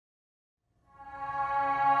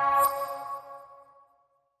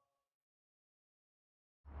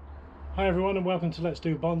Hi everyone and welcome to Let's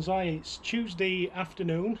Do Bonsai. It's Tuesday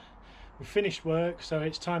afternoon, we've finished work, so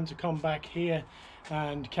it's time to come back here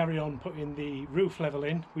and carry on putting the roof level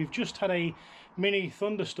in. We've just had a mini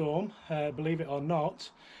thunderstorm, believe it or not.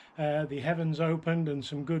 The heavens opened and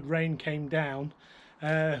some good rain came down.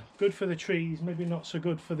 Good for the trees, maybe not so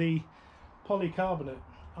good for the polycarbonate.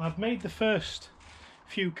 I've made the first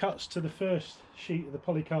few cuts to the first sheet of the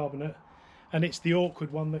polycarbonate, and it's the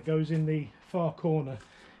awkward one that goes in the far corner.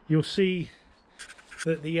 You'll see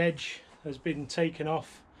that the edge has been taken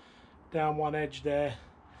off down one edge there,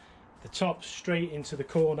 the top straight into the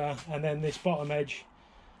corner, and then this bottom edge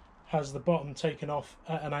has the bottom taken off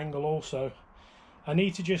at an angle also. I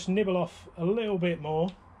need to just nibble off a little bit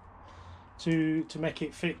more to make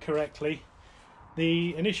it fit correctly.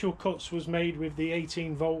 The initial cuts was made with the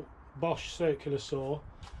 18-volt Bosch circular saw,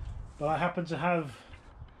 but I happen to have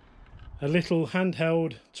a little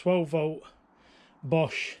handheld 12-volt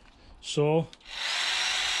Bosch saw,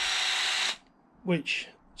 which,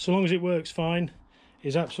 so long as it works fine,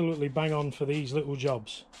 is absolutely bang on for these little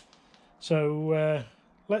jobs. So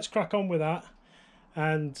let's crack on with that,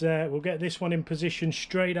 and we'll get this one in position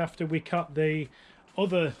straight after we cut the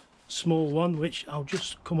other small one, which I'll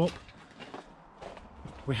just come up.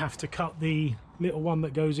 We have to cut the little one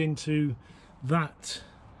that goes into that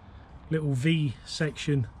little V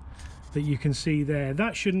section that you can see there.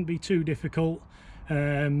 That shouldn't be too difficult.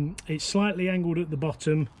 It's slightly angled at the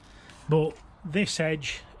bottom, but this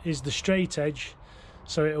edge is the straight edge,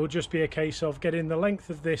 so it will just be a case of getting the length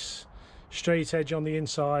of this straight edge on the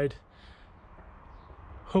inside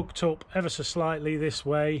hooked up ever so slightly this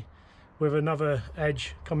way with another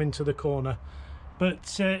edge coming to the corner.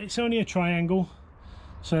 But it's only a triangle,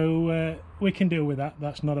 so we can deal with that.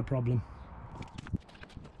 That's not a problem.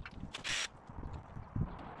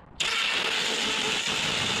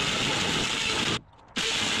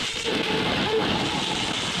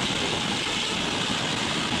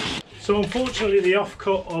 So unfortunately the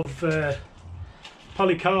offcut of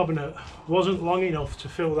polycarbonate wasn't long enough to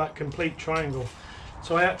fill that complete triangle,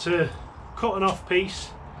 so I had to cut an off piece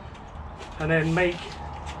and then make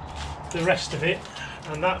the rest of it,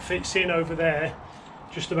 and that fits in over there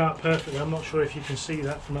just about perfectly. I'm not sure if you can see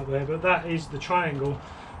that from up there, but that is the triangle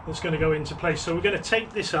that's going to go into place. So we're going to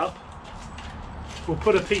take this up, we'll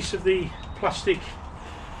put a piece of the plastic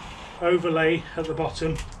overlay at the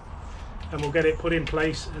bottom, and we'll get it put in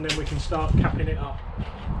place, and then we can start capping it up.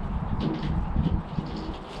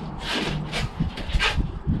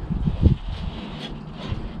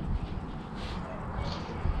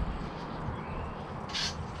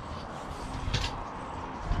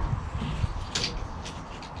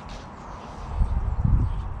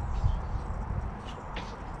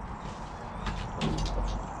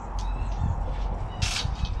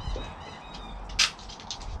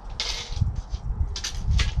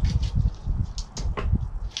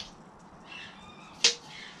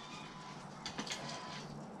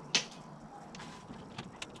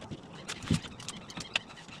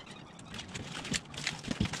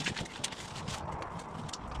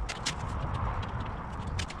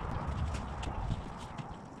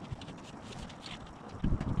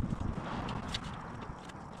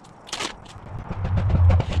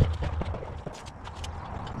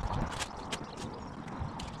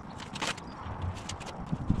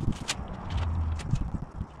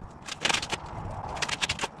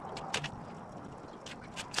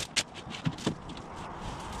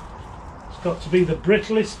 Got to be the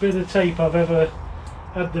brittlest bit of tape I've ever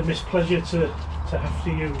had the mispleasure to have to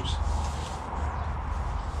use.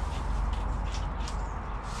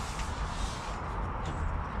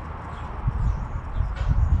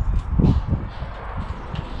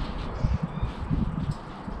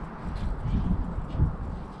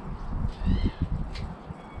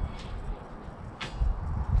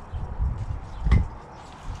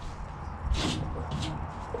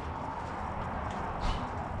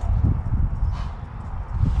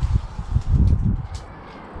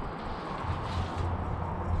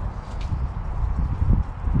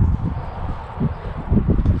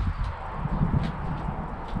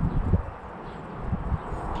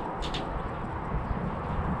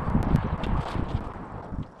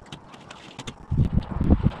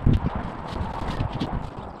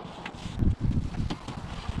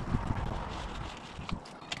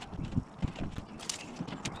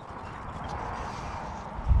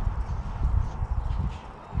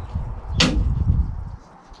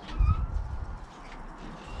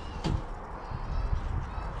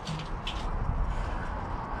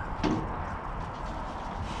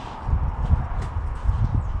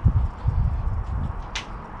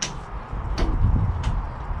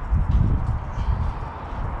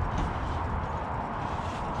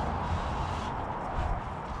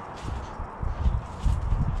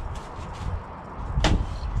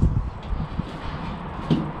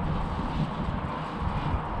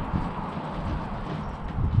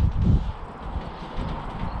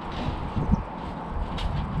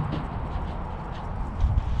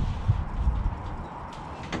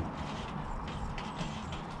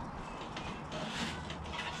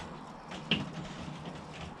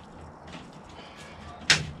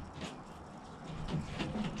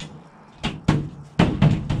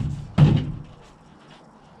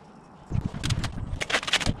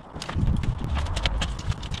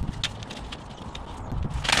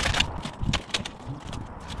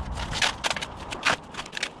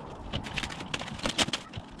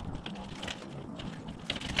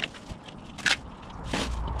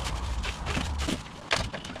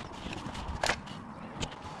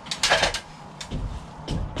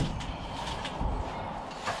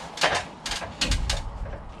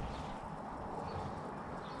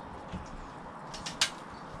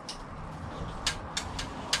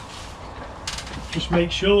 Just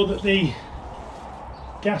make sure that the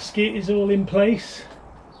gasket is all in place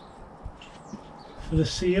for the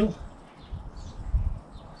seal.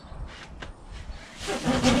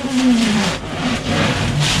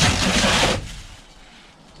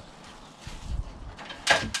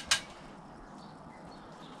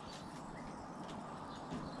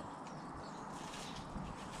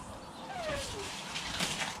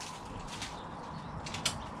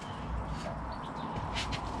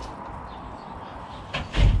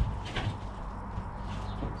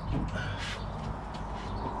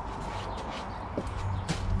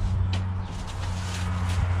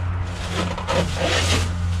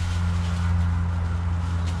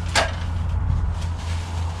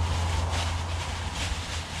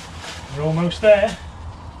 We're almost there.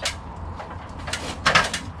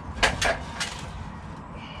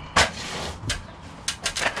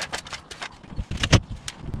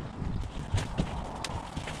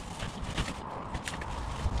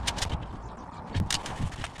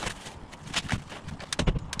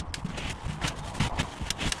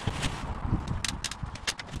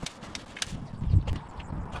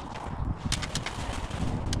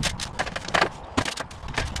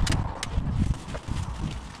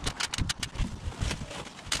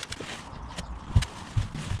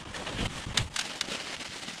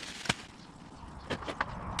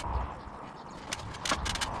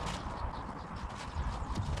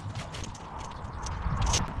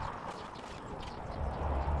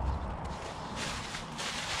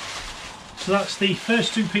 So that's the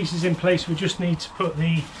first two pieces in place. We just need to put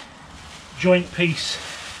the joint piece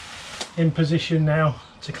in position now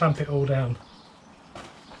to clamp it all down.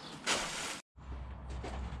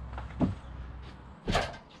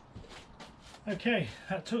 Okay,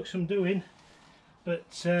 that took some doing,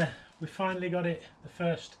 but we finally got it, the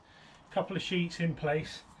first couple of sheets in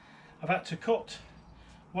place. I've had to cut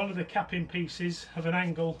one of the capping pieces of an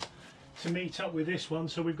angle to meet up with this one,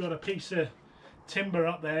 so we've got a piece of timber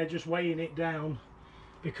up there just weighing it down,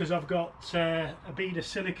 because I've got a bead of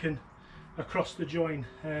silicone across the join.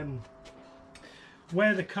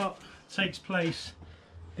 Where the cut takes place,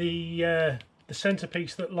 the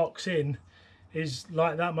centerpiece that locks in is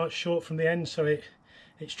like that much short from the end, so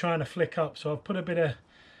it's trying to flick up. So I've put a bit of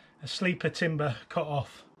a sleeper timber cut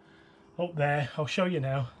off up there. I'll show you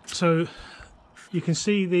now. So you can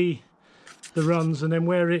see the runs, and then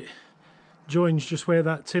where it joins, just where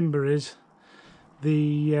that timber is,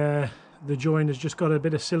 the join has just got a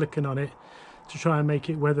bit of silicone on it to try and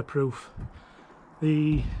make it weatherproof.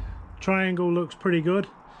 The triangle looks pretty good.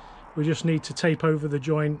 We just need to tape over the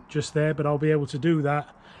joint just there, but I'll be able to do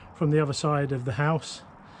that from the other side of the house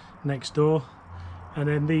next door. And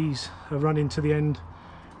then these are running to the end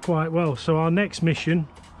quite well. So our next mission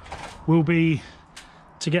will be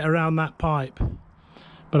to get around that pipe,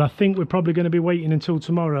 but I think we're probably going to be waiting until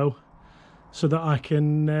tomorrow so that I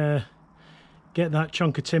can get that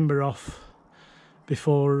chunk of timber off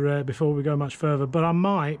before we go much further. But I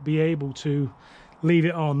might be able to leave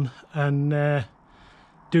it on and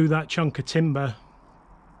do that chunk of timber,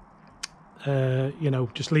 you know,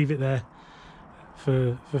 just leave it there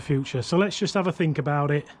for future. So let's just have a think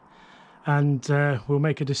about it, and we'll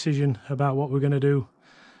make a decision about what we're going to do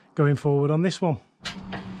going forward on this one.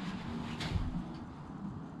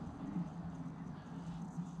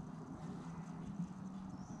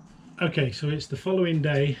 Okay, so it's the following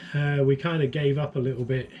day. We kind of gave up a little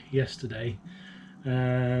bit yesterday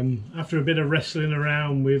after a bit of wrestling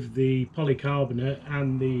around with the polycarbonate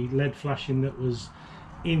and the lead flashing that was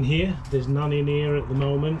in here. There's none in here at the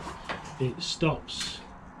moment. It stops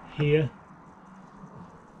here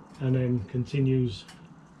and then continues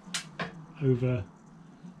over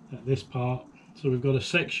at this part. So we've got a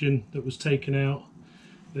section that was taken out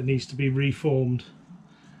that needs to be reformed.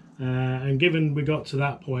 And given we got to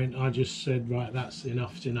that point, I just said, right, that's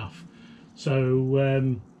enough, it's enough.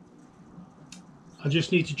 So I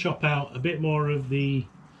just need to chop out a bit more of the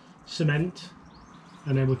cement,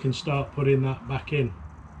 and then we can start putting that back in.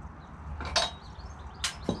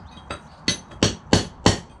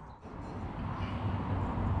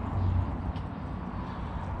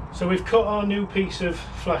 So we've cut our new piece of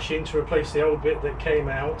flashing to replace the old bit that came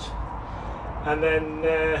out, and then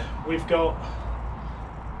we've got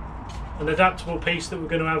an adaptable piece that we're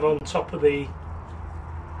going to have on top of the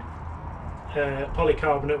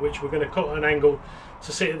polycarbonate, which we're going to cut at an angle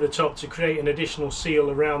to sit at the top to create an additional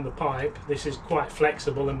seal around the pipe. This is quite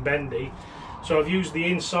flexible and bendy, so I've used the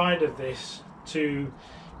inside of this to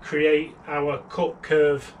create our cut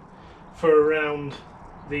curve for around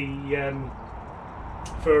the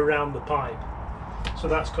pipe. So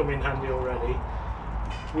that's come in handy already.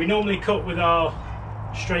 We normally cut with our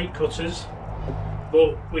straight cutters,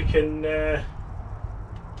 but we can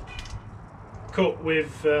cut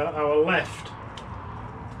with our left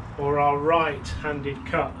or our right-handed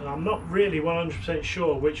cut, and I'm not really 100%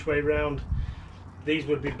 sure which way round these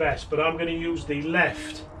would be best, but I'm going to use the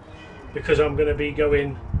left because I'm going to be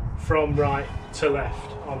going from right to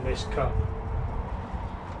left on this cut.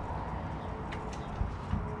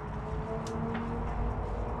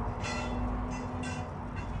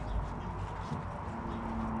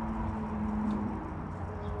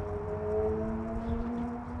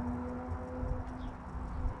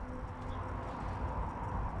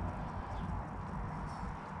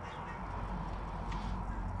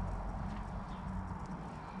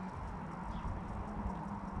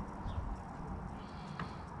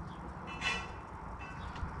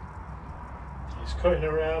 It's cutting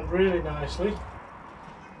around really nicely.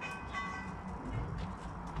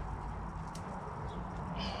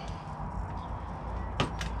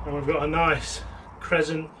 And we've got a nice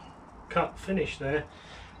crescent cut finish there.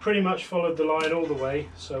 Pretty much followed the line all the way,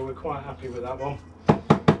 so we're quite happy with that one.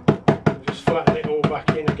 We'll just flatten it all back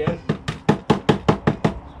in again.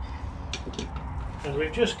 And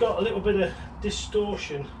we've just got a little bit of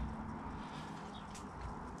distortion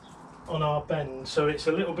on our bend, so it's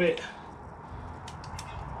a little bit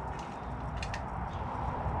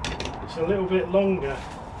longer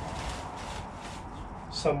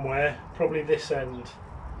somewhere, probably this end.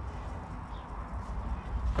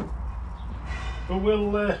 But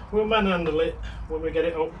we'll manhandle it when we get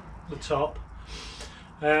it up the top.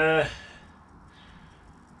 It's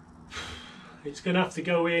going to have to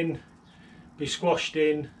go in, be squashed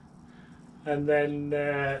in, and then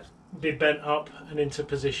be bent up and into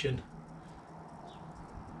position.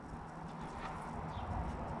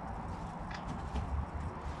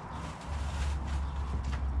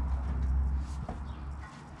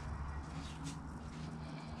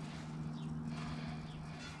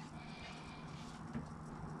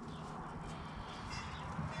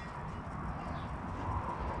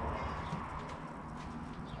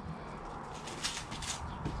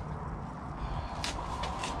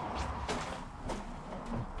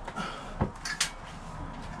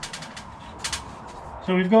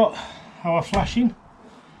 So we've got our flashing.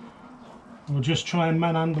 We'll just try and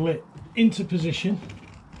manhandle it into position.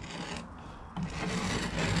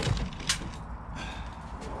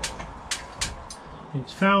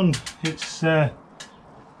 It's found its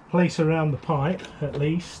place around the pipe at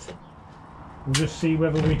least. We'll just see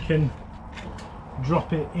whether we can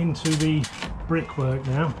drop it into the brickwork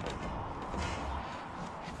now.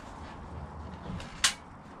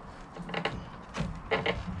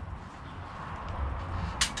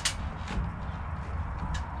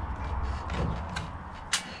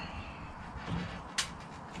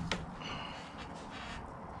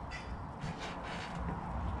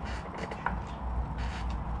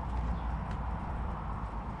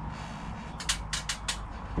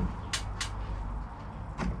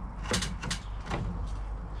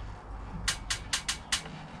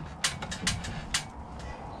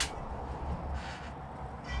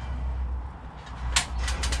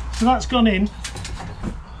 So that's gone in.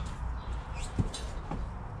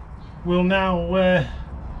 We'll now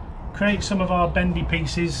create some of our bendy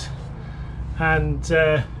pieces and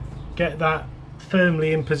get that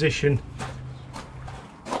firmly in position.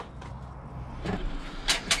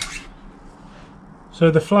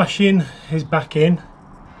 So the flashing is back in.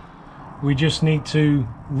 We just need to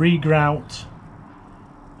re-grout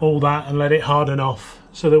all that and let it harden off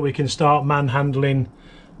so that we can start manhandling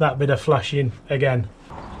that bit of flashing again.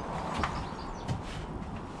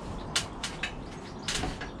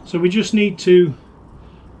 So we just need to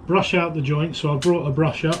brush out the joint, so I've brought a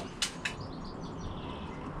brush up.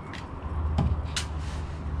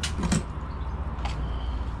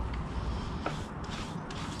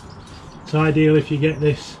 It's ideal if you get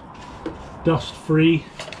this dust free.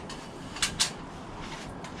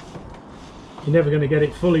 You're never going to get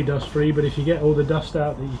it fully dust free, but if you get all the dust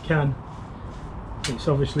out that you can, it's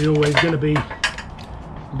obviously always going to be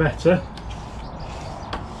better.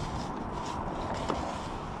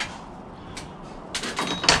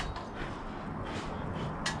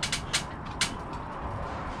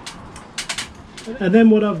 And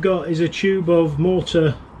then what I've got is a tube of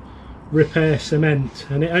mortar repair cement,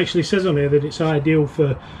 and it actually says on here that it's ideal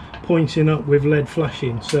for pointing up with lead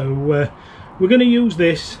flashing. So we're going to use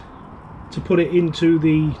this to put it into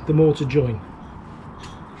the mortar joint.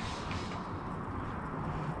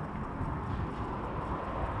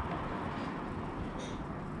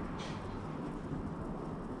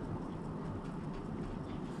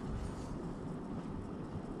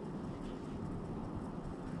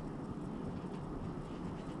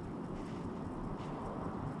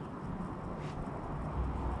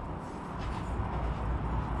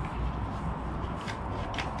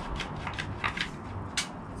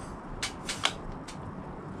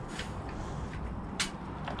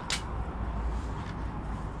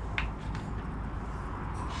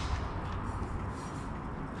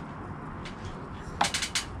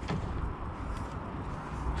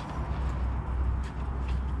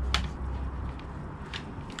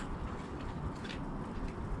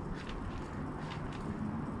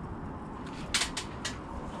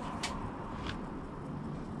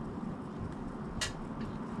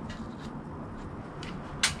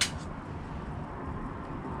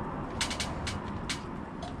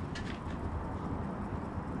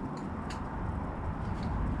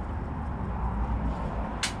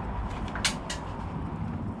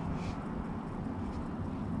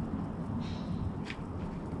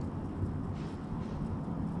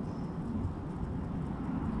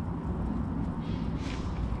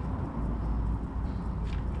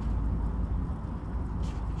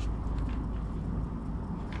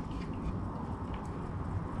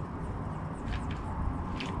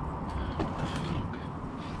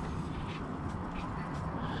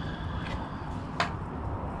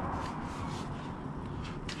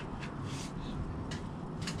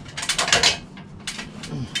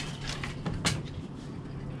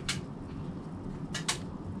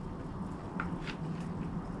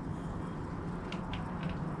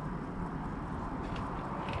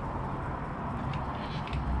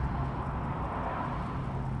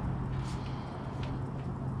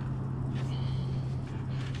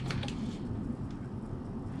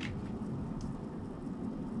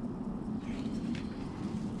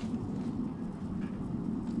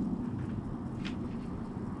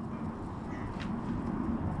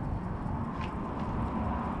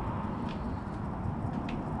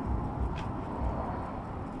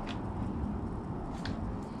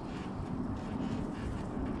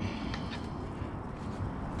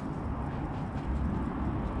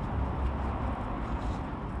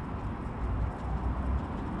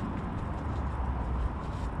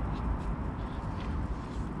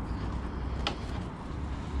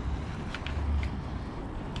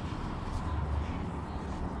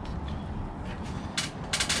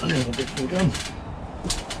 a different gun.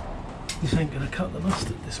 This ain't gonna cut the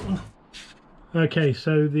mustard, this one. Okay,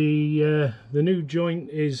 so the new joint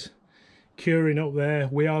is curing up there.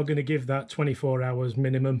 We are going to give that 24 hours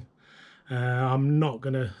minimum. I'm not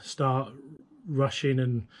going to start rushing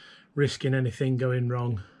and risking anything going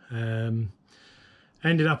wrong.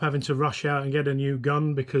 Ended up having to rush out and get a new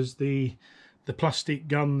gun because the plastic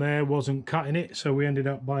gun there wasn't cutting it, so we ended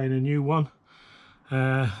up buying a new one.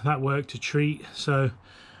 That worked a treat, so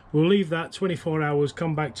we'll leave that 24 hours,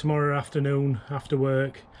 come back tomorrow afternoon after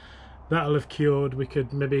work. That'll have cured. We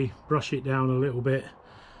could maybe brush it down a little bit,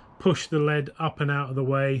 push the lead up and out of the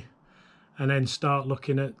way, and then start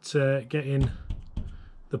looking at getting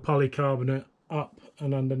the polycarbonate up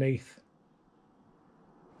and underneath.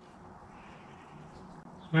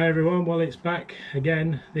 Hi everyone, well, it's back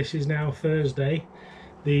again. This is now Thursday.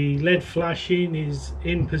 The lead flashing is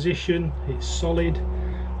in position, it's solid.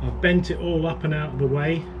 I've bent it all up and out of the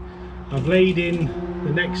way. I've laid in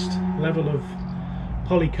the next level of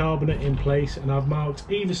polycarbonate in place, and I've marked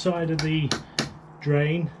either side of the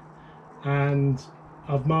drain, and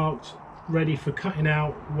I've marked ready for cutting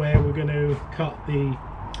out where we're going to cut the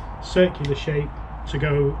circular shape to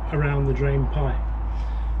go around the drain pipe.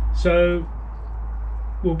 So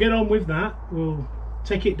we'll get on with that. We'll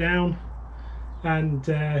take it down and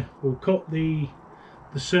we'll cut the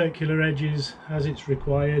circular edges as it's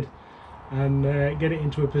required, and get it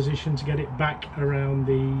into a position to get it back around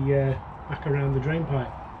the drain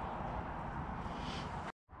pipe.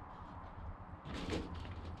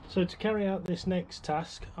 So to carry out this next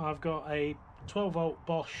task, I've got a 12-volt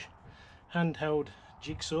Bosch handheld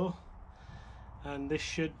jigsaw, and this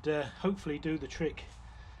should hopefully do the trick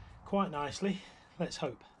quite nicely. Let's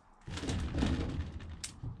hope.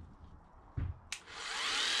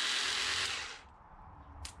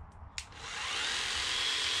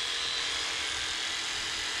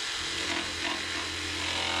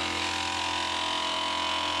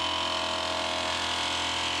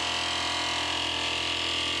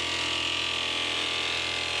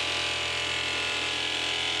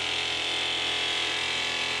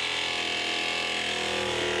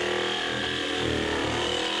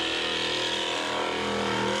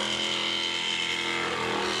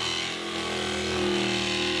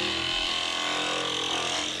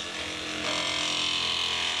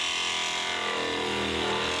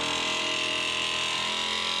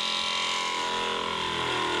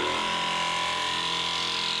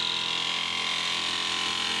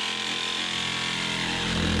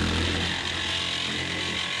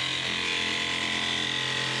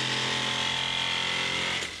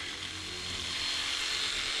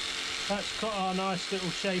 That's cut our nice little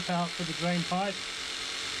shape out for the drain pipe.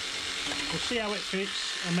 We'll see how it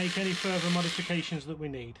fits and make any further modifications that we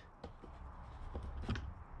need.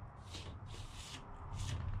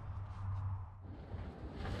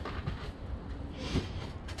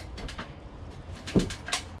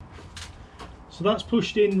 So that's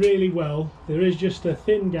pushed in really well. There is just a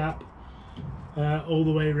thin gap all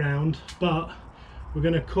the way around, but we're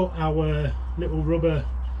going to cut our little rubber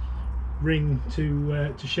ring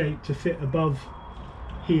to shape to fit above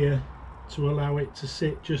here to allow it to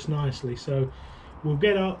sit just nicely. So we'll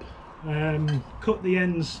get up, cut the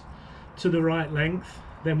ends to the right length,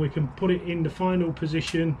 then we can put it in the final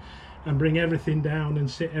position and bring everything down and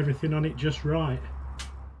sit everything on it just right.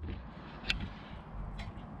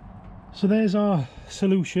 So there's our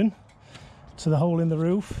solution to the hole in the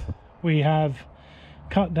roof. We have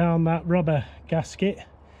cut down that rubber gasket,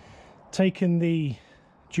 taken the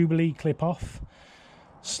Jubilee clip off,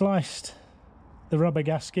 sliced the rubber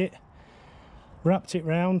gasket, wrapped it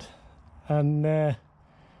round, and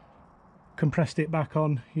compressed it back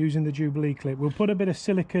on using the Jubilee clip. We'll put a bit of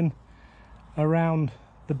silicone around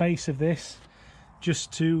the base of this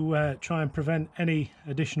just to try and prevent any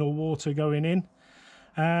additional water going in,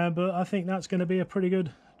 but I think that's going to be a pretty good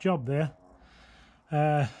job there.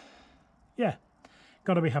 Yeah,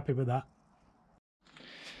 got to be happy with that.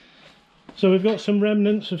 So we've got some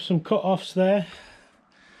remnants of some cut-offs there.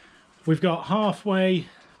 We've got halfway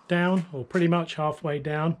down, or pretty much halfway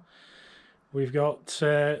down. We've got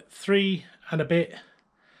 3 and a bit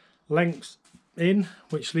lengths in,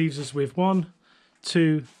 which leaves us with 1,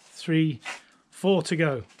 2, 3, 4 to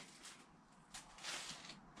go.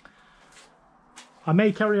 I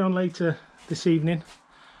may carry on later this evening,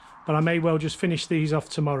 but I may well just finish these off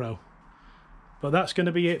tomorrow. But that's going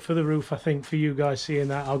to be it for the roof, I think, for you guys seeing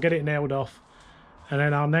that. I'll get it nailed off, and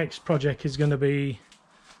then our next project is going to be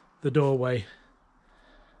the doorway.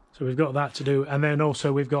 So we've got that to do, and then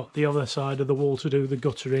also we've got the other side of the wall to do, the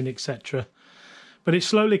guttering, etc. But it's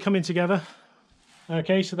slowly coming together.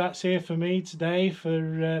 Okay, so that's here for me today for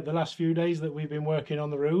the last few days that we've been working on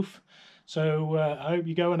the roof. So I hope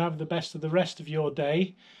you go and have the best of the rest of your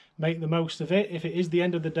day. Make the most of it. If it is the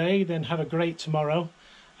end of the day, then have a great tomorrow.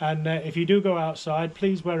 And if you do go outside,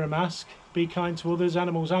 please wear a mask. Be kind to others,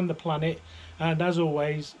 animals and the planet. And as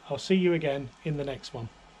always, I'll see you again in the next one.